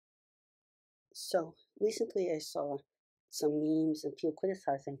So recently I saw some memes and people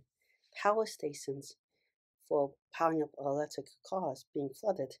criticizing power stations for powering up electric cars being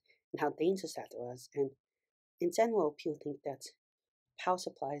flooded and how dangerous that was. And in general, people think that power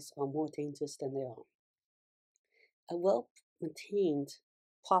supplies are more dangerous than they are. A well maintained,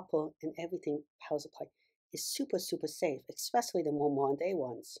 proper, and everything power supply is super, super safe, especially the more modern day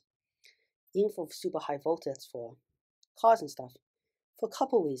ones, even for super high voltage for cars and stuff, for a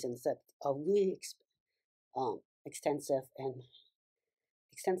couple reasons that are really extensive and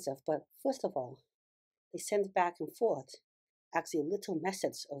extensive. But first of all, they send back and forth actually a little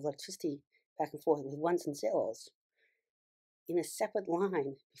message of electricity back and forth with ones and zeros in a separate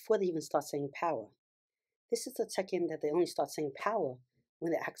line before they even start saying power. This is to check in that they only start saying power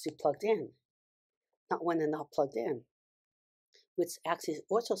when they're actually plugged in, not when they're not plugged in, which actually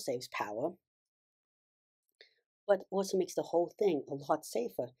also saves power, but also makes the whole thing a lot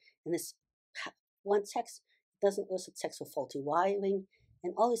safer. And this one text doesn't also check for faulty wiring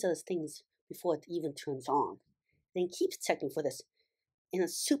and all these other things before it even turns on. Then keeps checking for this in a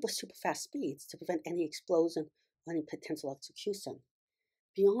super, super fast speeds to prevent any explosion or any potential electrocution.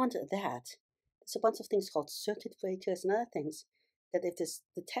 Beyond that, there's a bunch of things called circuit breakers and other things that if this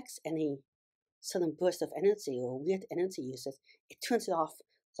detects any sudden burst of energy or weird energy usage, it turns it off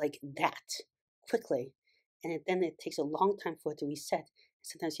like that quickly. And then it takes a long time for it to reset.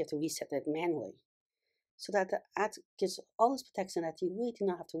 Sometimes you have to reset it manually. So that gives all this protection that you really do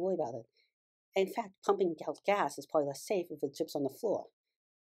not have to worry about it. In fact, pumping out gas is probably less safe if it drips on the floor.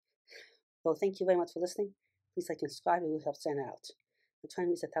 Well, thank you very much for listening. Please like and subscribe, it really helps stand out. We're trying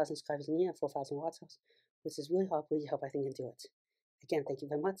to reach 1,000 subscribers in a year, 4,000 watts, which is really hard, I think I can do it. Again, thank you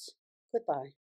very much. Goodbye.